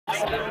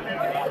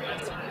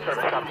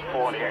Service time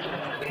 4 on the X.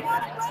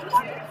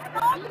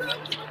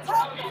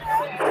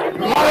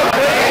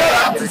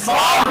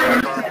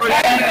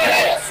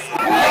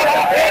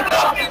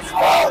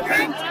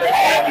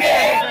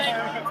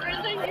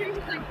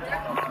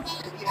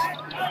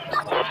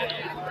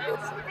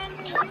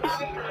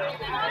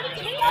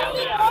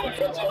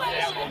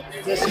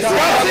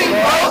 Discussing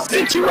both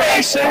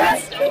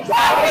situations.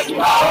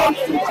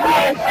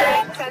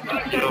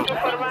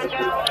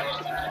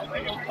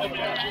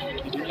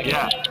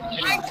 Yeah.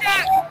 Mic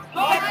check.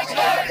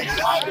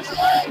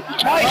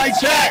 Mic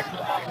check.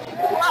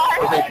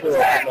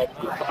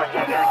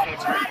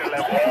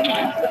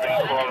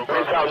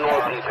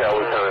 North detail,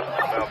 Lieutenant.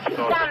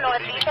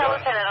 North detail,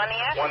 Lieutenant, on the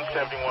air.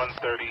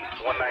 17130,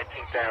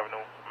 119th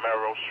Avenue,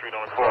 Melrose Street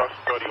on the cross,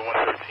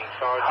 3113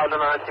 Sarge. How's the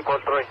 9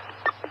 post 3?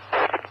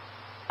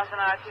 How's the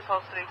 9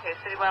 post 3K?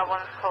 Citywide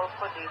 1 is closed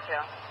for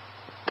detail.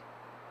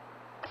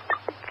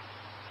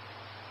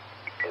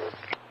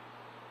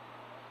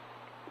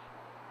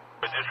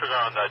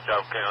 Disregard on that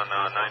job, K, on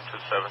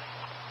 927.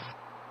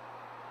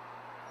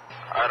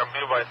 Item B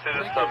by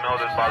citizens, a male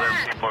that's bothering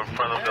people in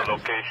front of the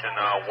location,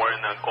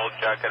 wearing a gold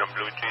jacket and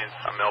blue jeans,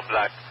 a male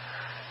black.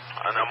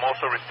 And I'm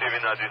also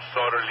receiving a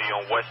disorderly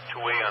on West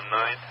 2A and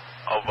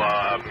 9 of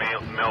a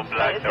male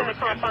black that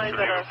refuses to leave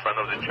in front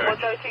of the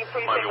church. 113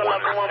 precinct, level 1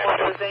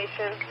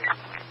 mobilization.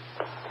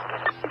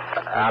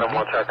 Adam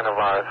 1 checking the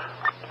rise.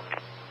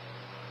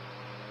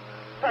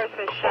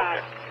 Person shot.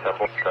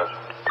 Simple discussion.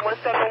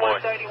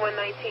 17130,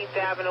 119th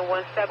Avenue,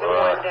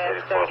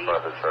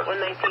 171-30,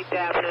 119th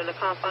Avenue, in the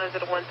confines of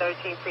the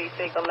 113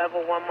 precinct, a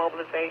level 1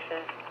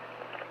 mobilization.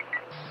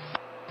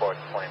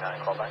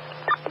 429, call back.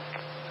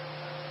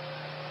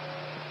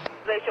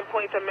 Mobilization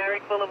points are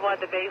Merrick Boulevard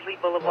to Baisley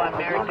Boulevard,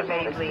 Merrick to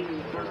Baisley.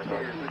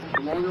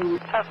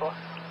 Purple.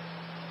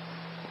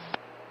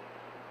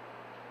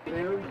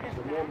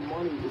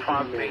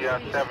 Fonzie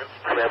 7th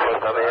Street,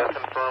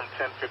 confirmed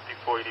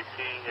 1054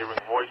 EDP, hearing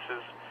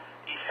voices.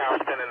 East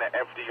Houston in the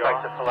FDR.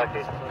 Like to select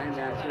it.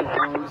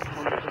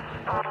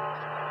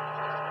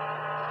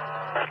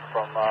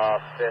 From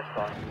 5th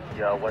on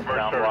the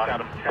westbound block.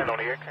 Out of 10 on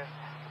the aircraft.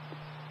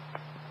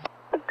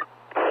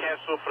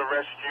 Cancel for the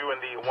rescue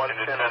and the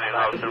 110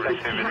 house to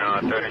receiving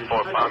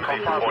 34 pounds,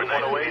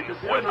 419,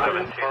 West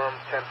 17,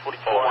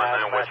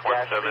 419, West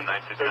 17,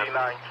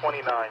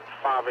 3929,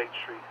 58th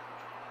Street,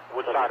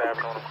 Woodside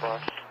Avenue on the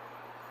cross.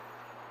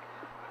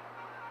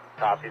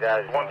 Copy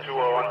that. 120,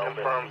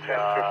 unconfirmed,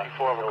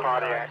 1054 of a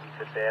cardiac.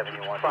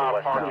 5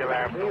 Parkhill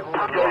Avenue.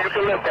 You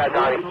can lift that,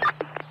 Donnie.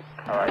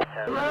 Alright,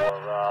 10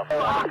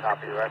 for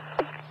copy the rest.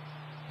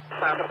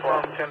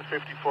 Confirmed,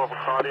 1054 of a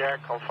cardiac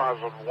on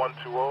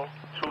 50120,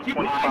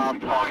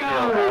 225 Parkhill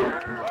Avenue.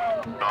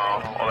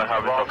 All I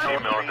have is a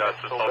female that's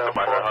assaulted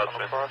by her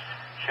husband.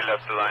 She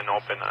left the line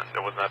open and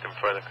there was nothing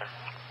further.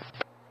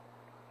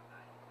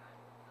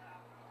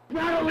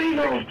 Not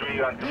illegal.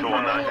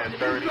 219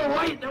 30,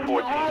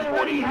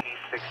 1440,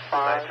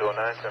 E65,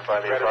 209,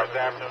 1058 Veterans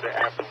Avenue, the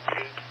Avenue G.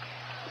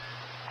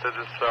 This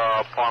is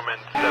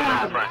apartment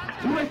 7 Frank.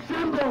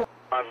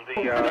 On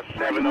the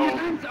 70,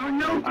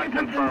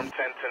 unconfirmed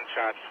 1010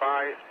 shots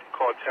fired.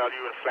 Call tell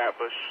you in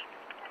Flatbush.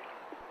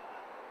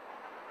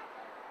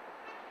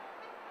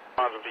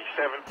 On the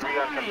 73,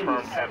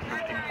 unconfirmed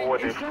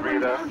 1054, Dave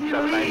Frida,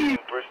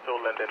 719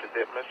 Bristol, London to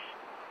Ditmas.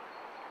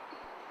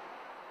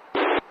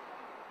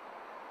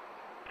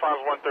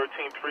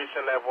 113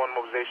 precinct, level 1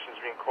 mobilization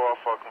is being called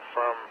for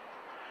confirmed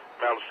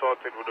male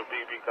assaulted with a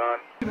BB gun.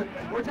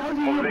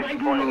 Mobilization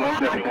point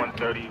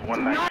 17130,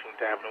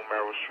 119th Avenue,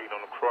 Merrill Street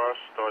on the cross.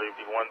 Started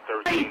be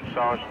 113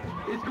 Sergeant.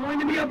 It's going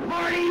to be a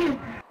party.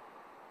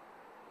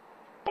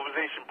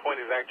 Mobilization point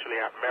is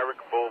actually at Merrick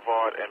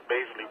Boulevard and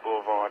Baisley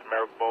Boulevard.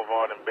 Merrick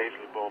Boulevard and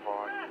Baisley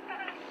Boulevard.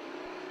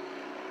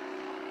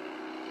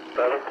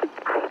 7.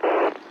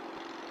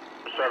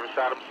 Service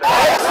item 7.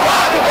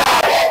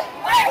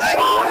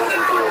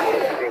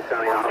 King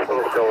County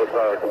Hospital, show us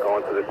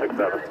going to the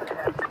 6-7.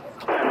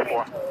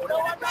 10-4.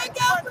 Break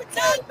out for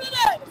 10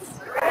 minutes!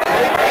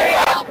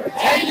 Break out for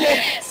 10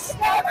 minutes!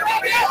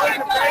 Break out for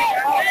 10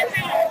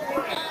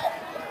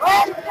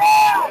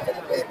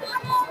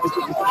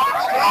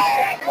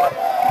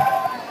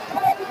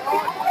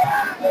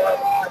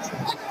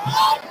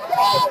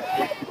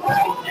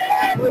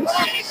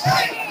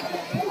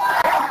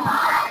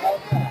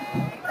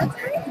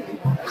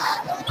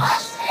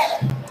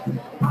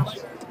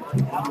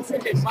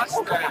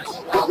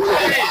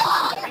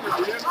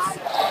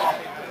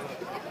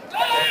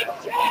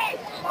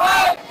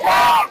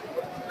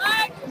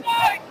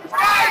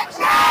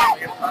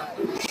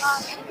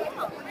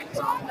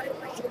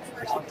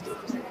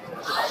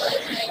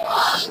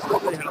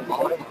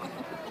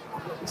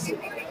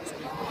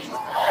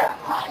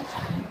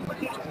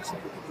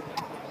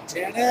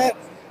 Janet!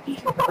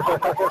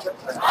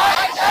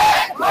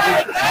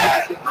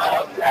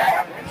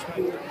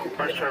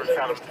 First service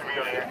out of 3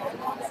 on the air.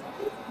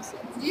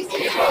 We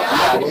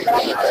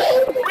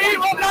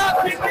will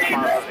not be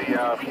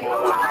confirmed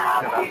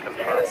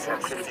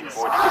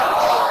 1054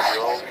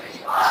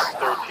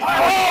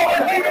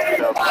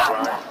 13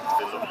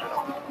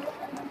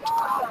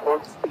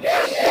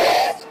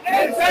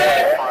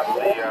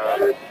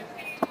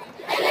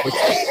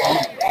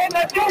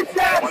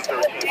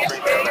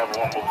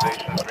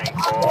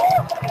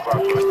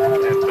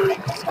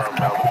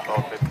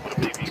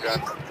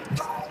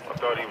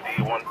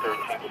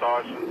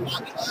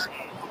 Station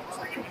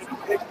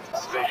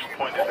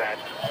point is at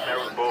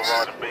Merrick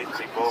Boulevard and Bay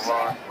State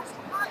Boulevard.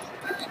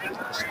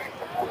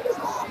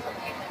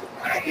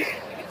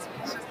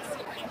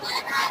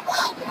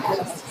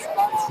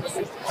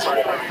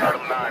 First service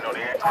item 9 on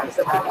the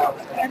exit.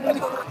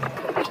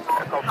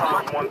 Echo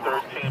Farms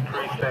 113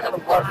 precinct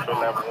of Parkville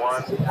level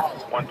 1.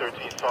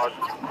 113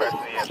 sergeants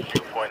requesting the SU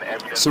for an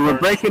evidence. So we're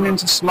breaking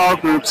into small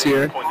groups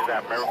here,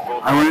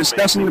 and we're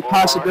discussing the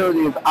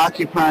possibility of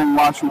occupying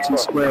Washington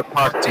Square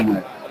Park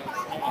tonight.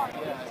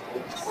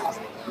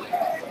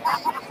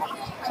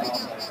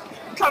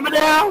 Coming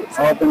out!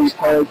 Often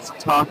encouraged to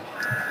talk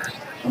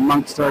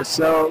amongst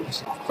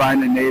ourselves,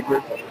 find a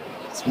neighbor,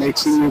 make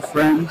some new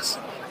friends,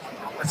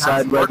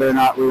 decide whether or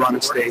not we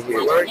want to stay here.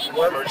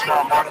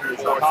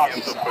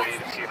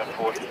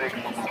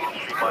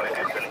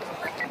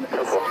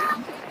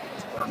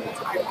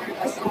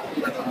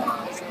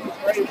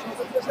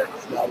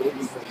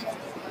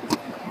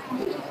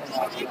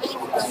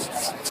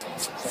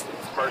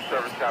 First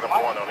service item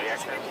 1 on the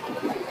exit.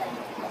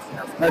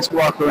 Let's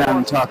walk around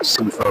and talk to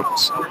some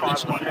folks.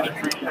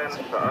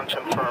 Unconfirmed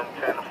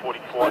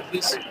 1044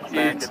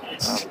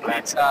 package,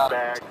 black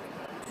bag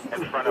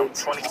in front of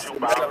 22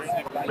 Bowery,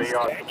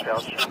 Bayard Hotel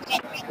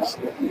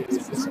Street.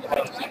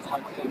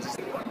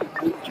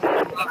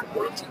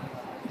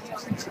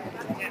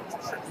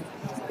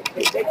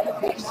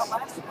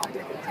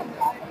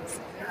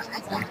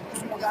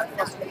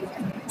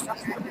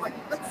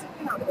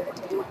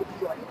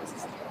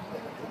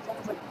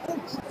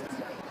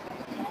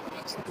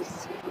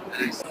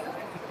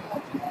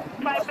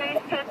 Five base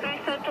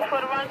 10-3 Central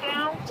for the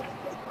rundown.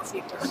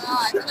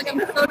 I feel like I'm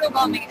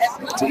photobombing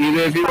everyone. Do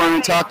either of you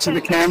want to talk to the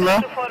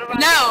camera?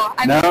 No,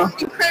 I'm No?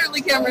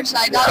 incredibly camera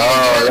shy.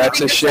 Oh, that's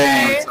a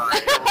shame.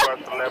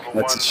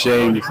 That's a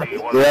shame.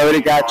 We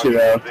already got you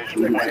though.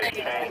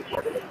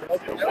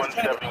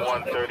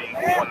 17130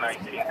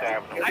 119th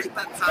Avenue.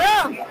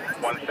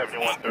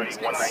 17130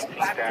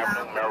 119th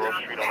Avenue, Melrose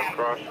Street on the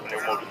cross,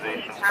 new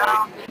mobilization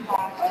site.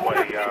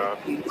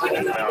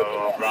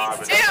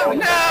 Ew,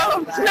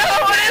 no,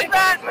 what is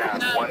that?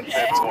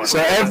 So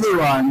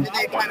everyone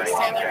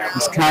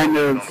is kind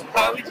of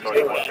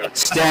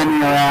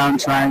standing around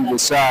trying to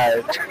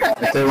decide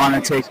if they want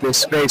to take this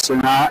space or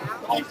not.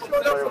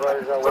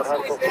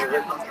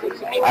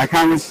 I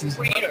kind of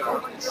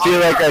feel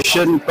like I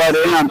shouldn't butt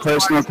in on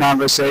personal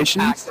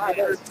conversations,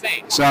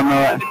 so I'm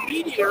going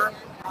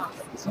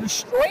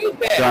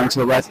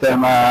to let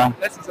them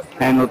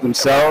handle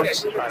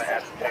themselves.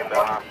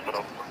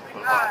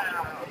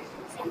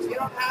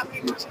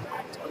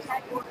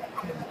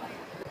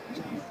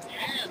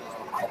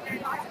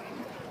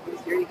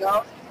 Here you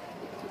go.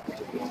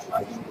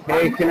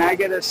 Hey, can I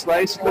get a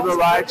slice for the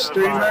live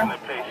streamer?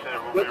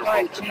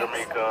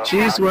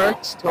 Cheese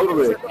works,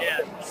 totally.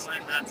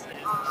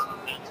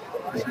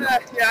 Yeah,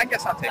 I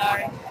guess I'll take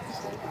it.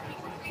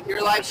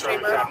 Your live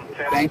streamer.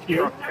 Thank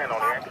you.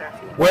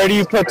 Where do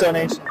you put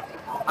donations?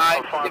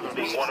 Alfonso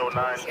D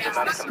 109 is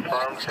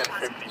unconfirmed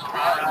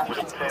 1053 with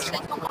a pin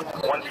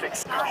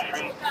 162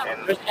 Street and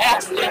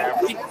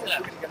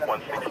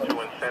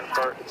 162 in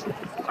Sanford.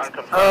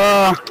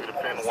 Unconfirmed with a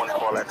pin 1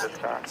 call at this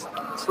time.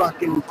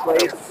 Fucking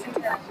place.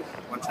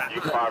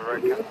 U5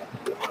 record.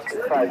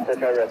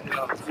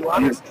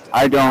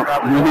 I don't.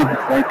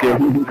 Thank you.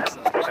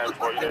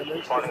 10-4 units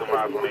responding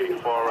about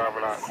 84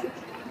 arrival out.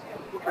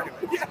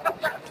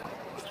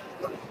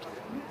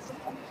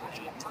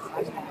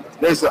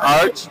 There's the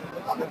arch,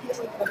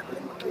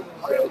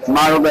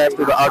 modeled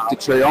after the Arc de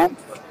Triomphe.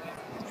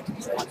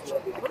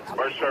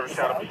 First service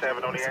out of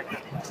 7 on the exit.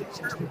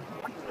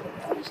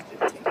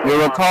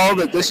 You'll recall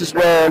that this is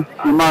where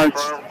the march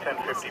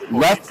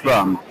left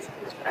from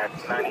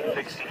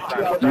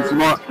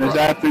this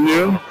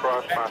afternoon.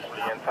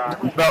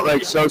 It felt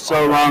like so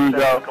long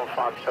ago.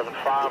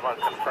 575 on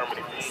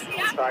confirming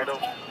suicidal.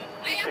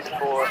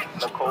 64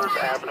 Nichols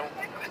Avenue,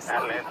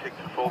 Atlantic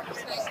to Fulton.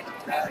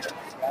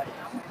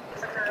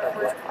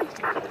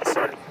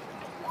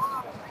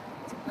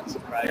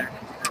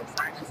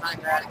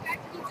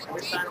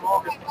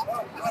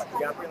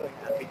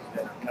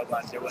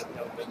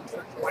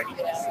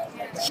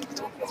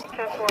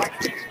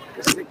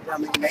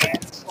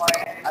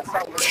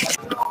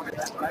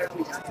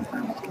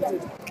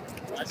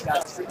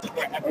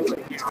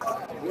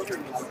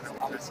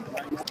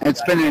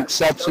 It's been an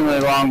exceptionally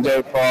long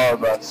day for all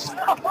of us.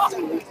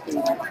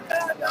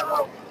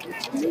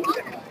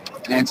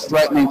 And it's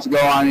threatening to go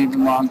on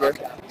even longer.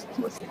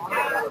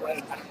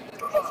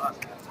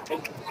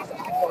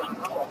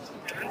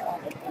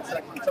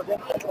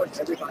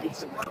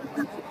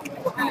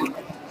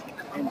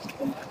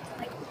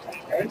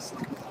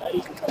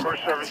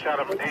 First service out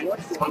of 8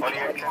 on the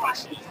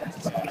exit.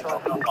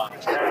 Come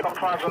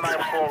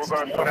 5094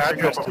 regards to the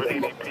pickup of an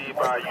EDP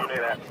by a unit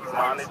at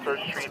Monitor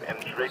Street and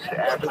Driggs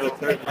Avenue.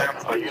 A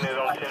unit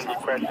on 10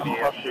 requesting the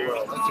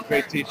SU. That's a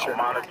great teacher.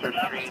 Monitor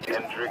Street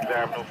and Driggs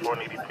Avenue for an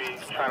EDP.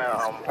 Trying to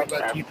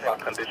ascertain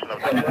condition of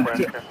the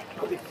request.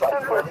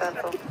 10-4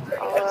 Central.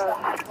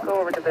 I'll go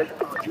over division.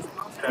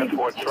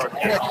 10-4 truck,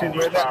 5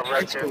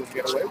 record.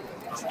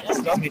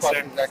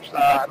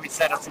 We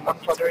set up some up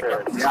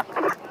Yeah.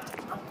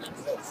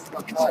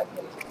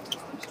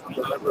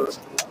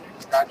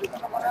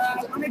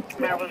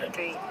 Merrill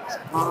Street.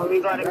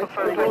 Regarding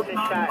confirmed person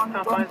shot.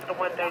 Confines to the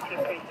 113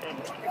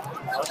 precinct.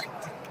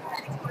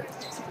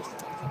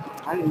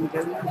 I didn't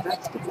get that.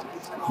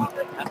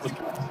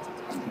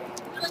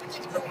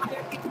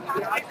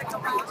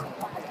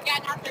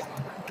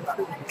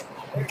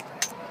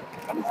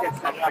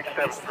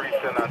 6th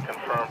Precinct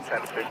unconfirmed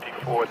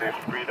 1054 this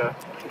Rita.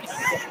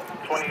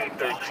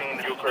 2013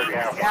 Newkirk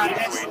Avenue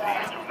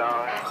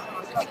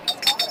 21829.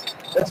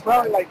 That's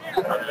probably like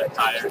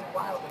tired.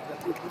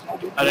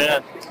 I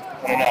don't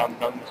know. I'm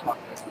done.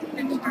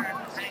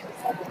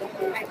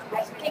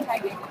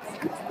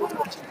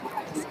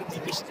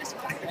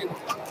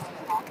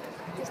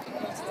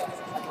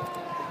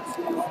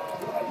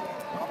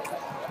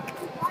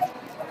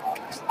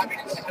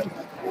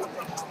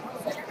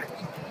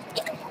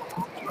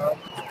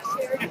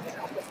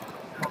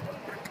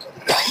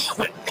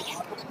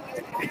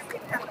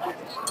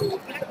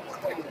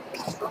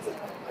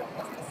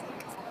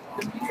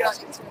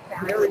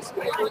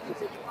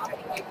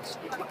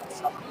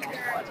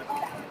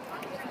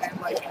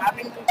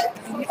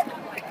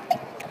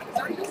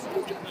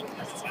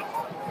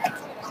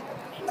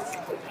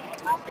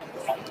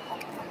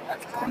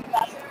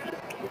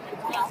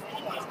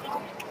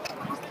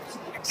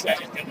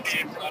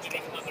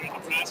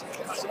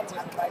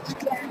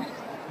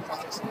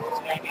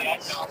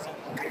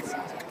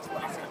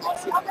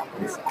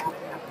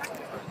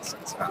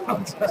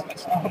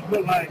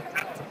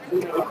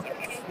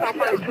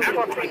 Confirmed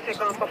 24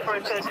 precinct on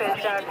confirmed 10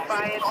 shots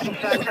fired. 2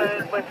 shots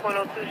heard. West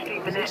 102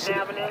 Street, Manhattan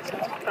Avenue.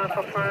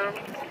 Unconfirmed.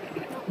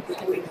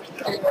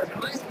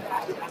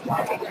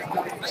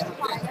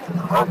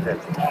 Okay.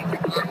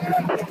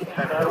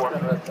 10-4.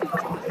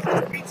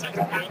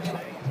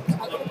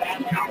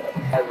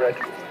 I read.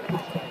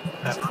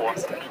 10-4.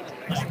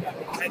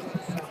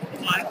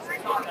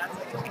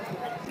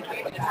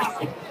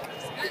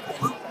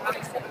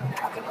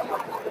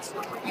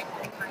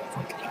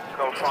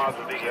 Confines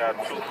of the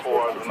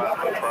 2-4s and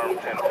unconfirmed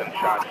 10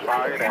 shots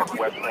fired at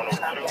West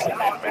 102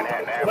 and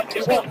Manhattan Avenue.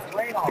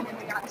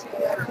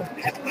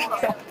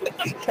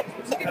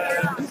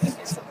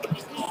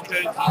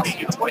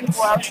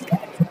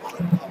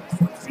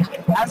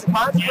 As a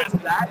consequence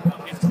of that,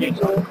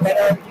 people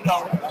better, so.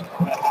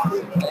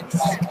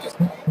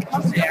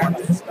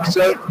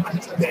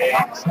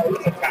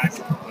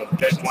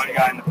 There's one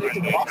guy in the front.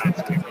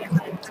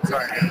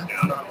 Sorry.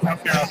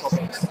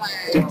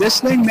 Did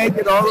this thing make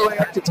it all the way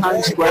up to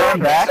Times Square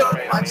and back? Oh,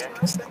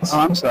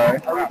 I'm sorry.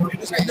 Oh,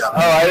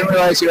 I didn't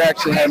realize you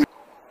actually had.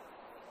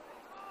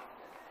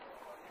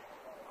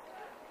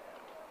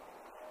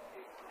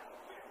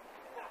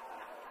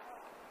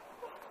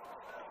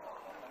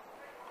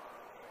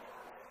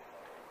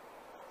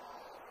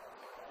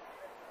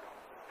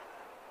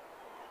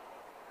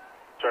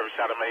 Service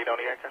shot made on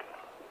the anchor.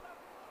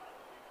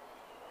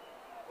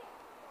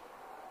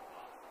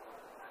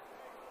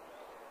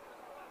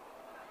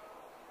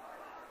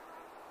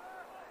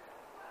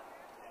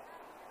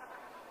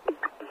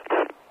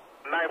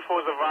 Nine-4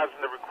 is advising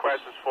the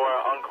request is for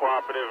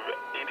uncooperative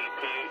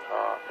EDP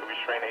to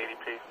restrain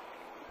ADP.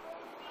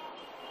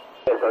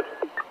 Yes,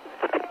 Sergeant.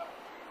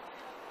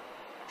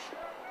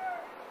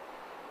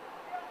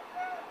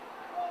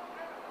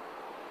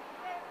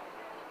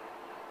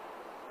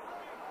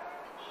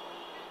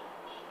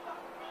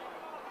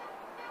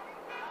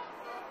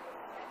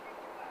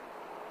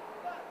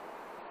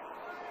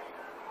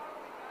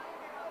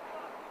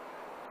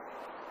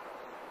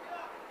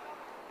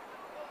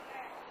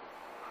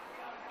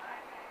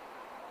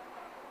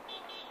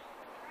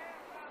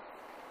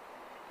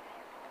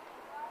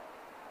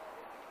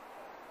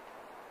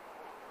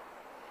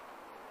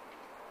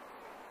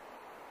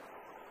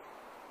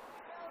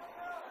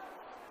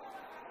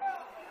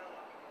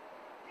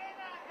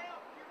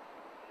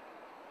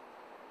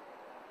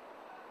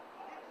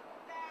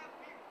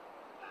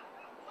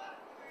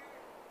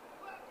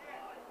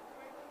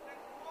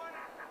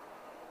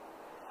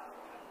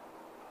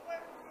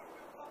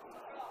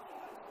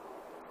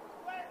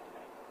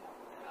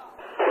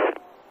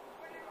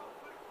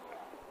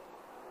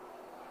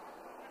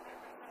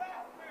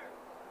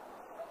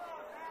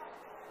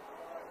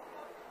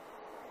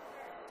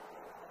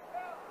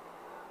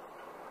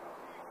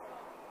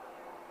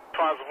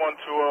 Response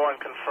 120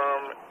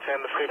 unconfirmed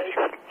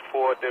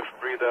 1054 diff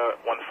breather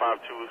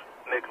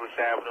 152 Nicholas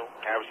Avenue,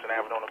 Harrison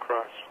Avenue on the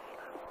cross.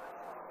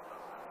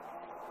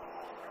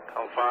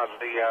 Confines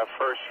the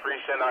first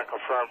recent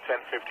unconfirmed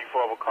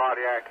 1054 of a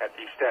cardiac at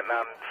the Staten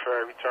Island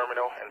Ferry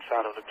Terminal,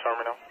 inside of the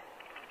terminal.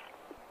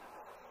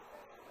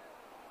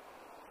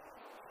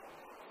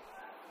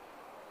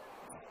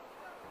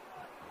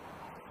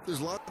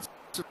 There's lots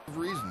of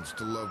reasons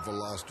to love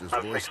Veloster's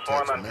voice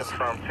 61 text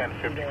unconfirmed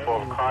messaging. 1054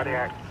 of a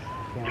cardiac,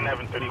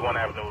 1131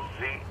 Avenue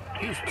Z,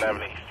 East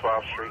 11 East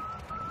 12th Street.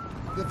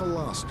 The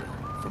Veloster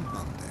from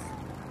Hyundai.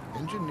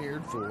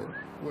 Engineered for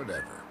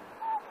whatever.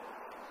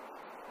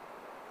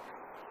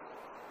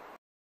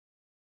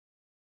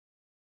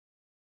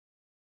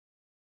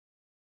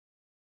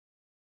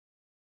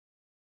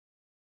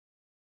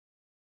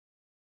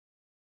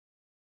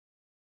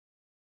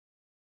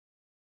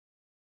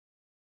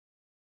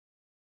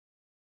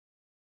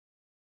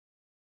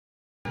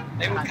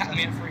 They will cap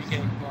me at 3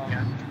 gig, but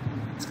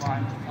it's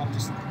fine. I'll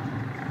just.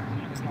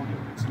 It's not.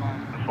 It's fine.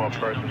 For a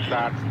person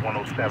shot,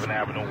 107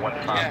 Avenue,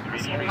 153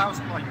 Street.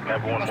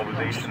 Level 1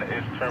 mobilization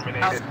is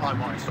terminated.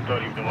 For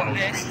 30 to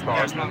 103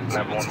 Sergeant,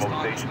 level 1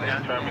 mobilization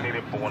is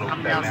terminated for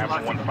 107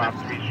 Avenue,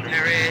 153 Street.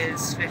 There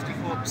is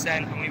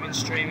 54%, and we've been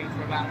streaming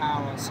for about an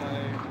hour, so.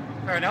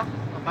 Fair enough,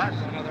 not bad.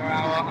 Another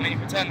hour. I mean, if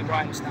we turn the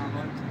brightness down,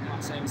 we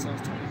might save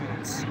ourselves 20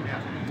 minutes.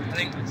 I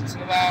think it's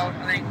about,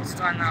 it's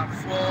time now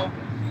 4.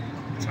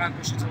 Try and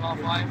push it to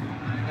R5,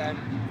 and then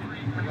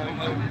go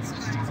home.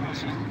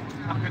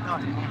 Have a good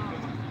night.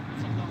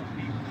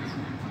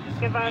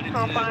 Advise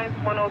confines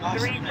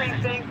 103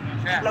 precinct.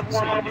 Level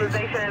 1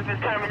 mobilization has been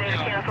terminated.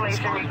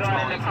 Cancellation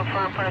regarding the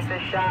confirmed person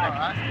shot.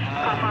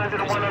 Confines of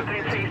the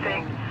 103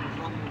 precinct.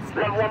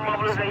 Level 1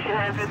 mobilization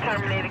has been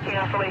terminated.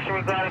 Cancellation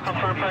regarding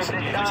confirmed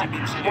person shot.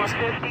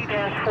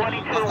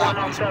 150-42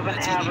 107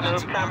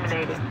 Avenue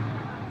terminated.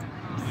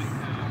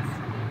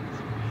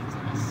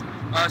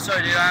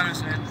 Sorry dude, I'm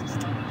listening.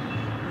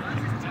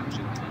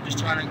 Just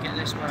trying to get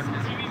this working.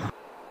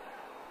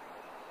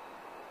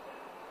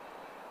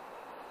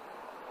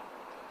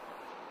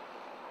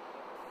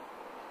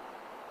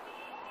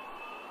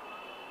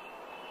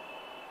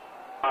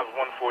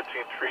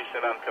 114th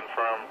Precinct,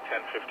 unconfirmed,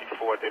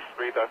 1054, de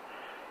Frida,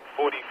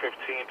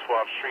 4015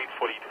 12th Street,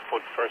 40 to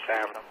 41st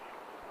Avenue.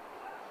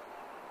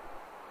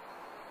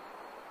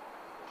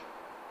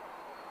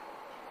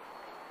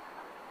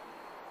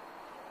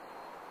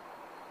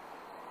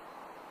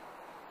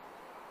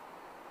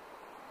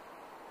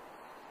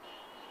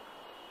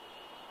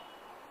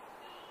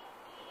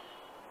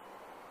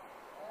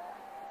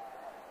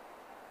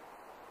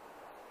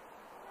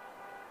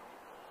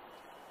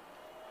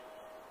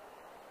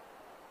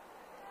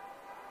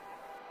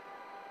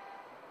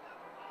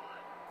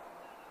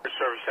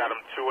 Service Adam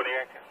 2 in the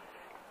Yankee.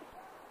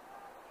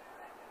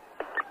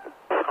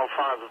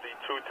 Confines of the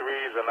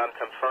 2-3s and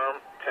unconfirmed,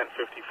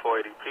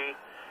 1054 ADP,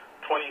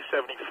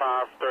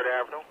 2075 3rd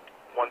Avenue,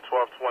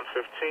 112 to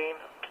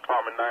 115,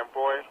 apartment 9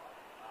 boy.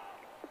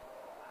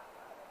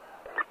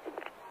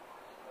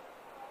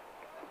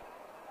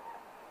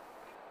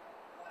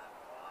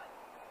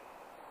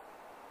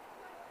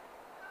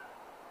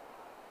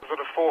 For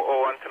the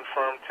 4-0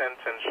 unconfirmed,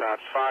 10-10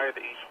 shots fired,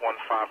 East 152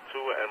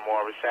 and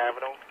Morris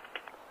Avenue.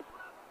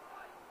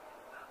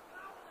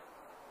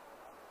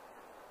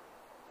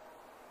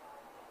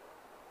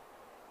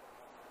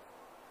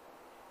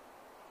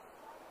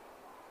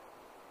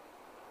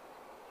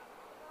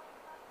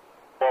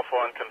 For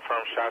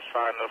unconfirmed shots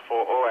fired in the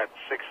 4-0 at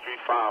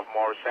 635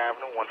 Morris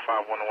Avenue,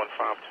 151 to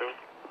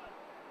 152.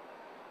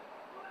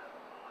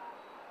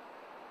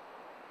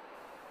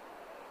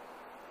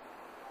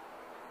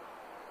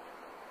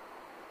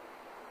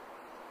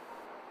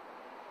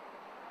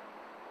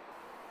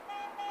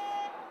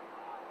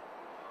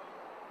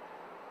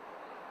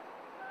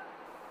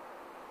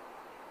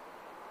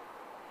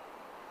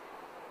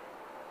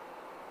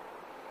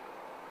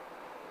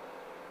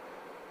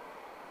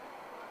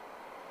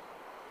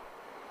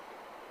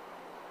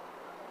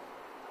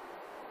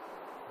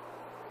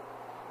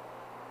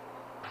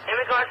 In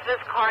regards to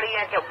this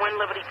cardiac at Wynn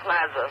Liberty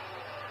Plaza,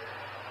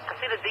 I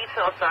see the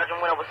detail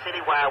sergeant went over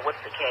citywide. What's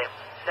the cap?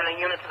 Send a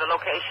unit to the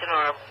location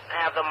or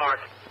have them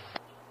marked?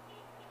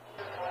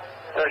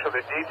 Sir, so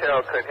the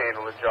detail could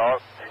handle the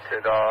job. You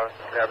could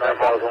have that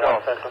marked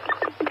off.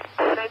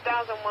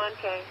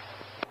 9001K.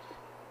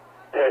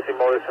 Taxi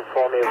Motors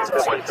informed me of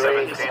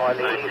 53 on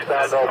the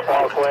eastbound Old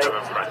Parkway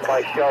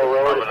by Shell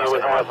Road. If you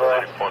would have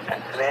an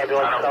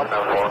ambulance come.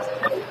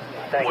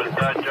 Thank you. Was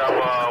that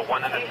job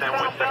 1 in the 10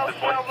 with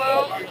Texas 1?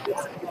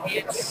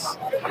 It's.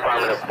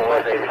 Apartment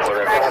 4, they for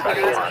their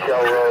property in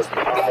Shell Road,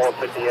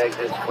 almost at the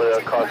exit with a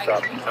car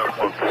stop.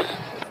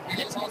 And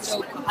it's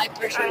also high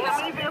pressure.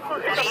 How many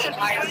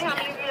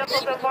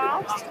vehicles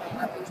involved?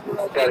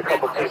 Got a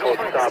couple people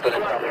stopping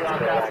and coming on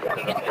back.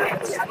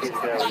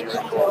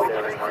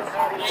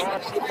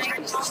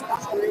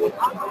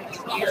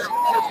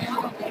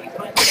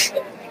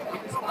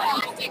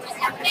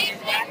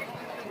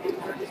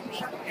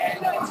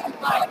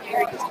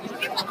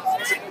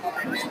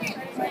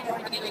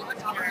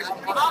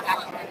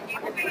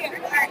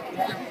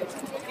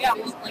 Yeah,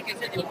 well, like I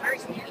said,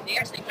 they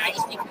actually, I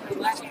just think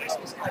last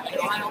Christmas, I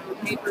filed for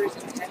papers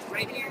and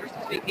right here,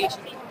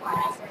 vacation,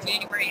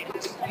 January, and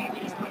it's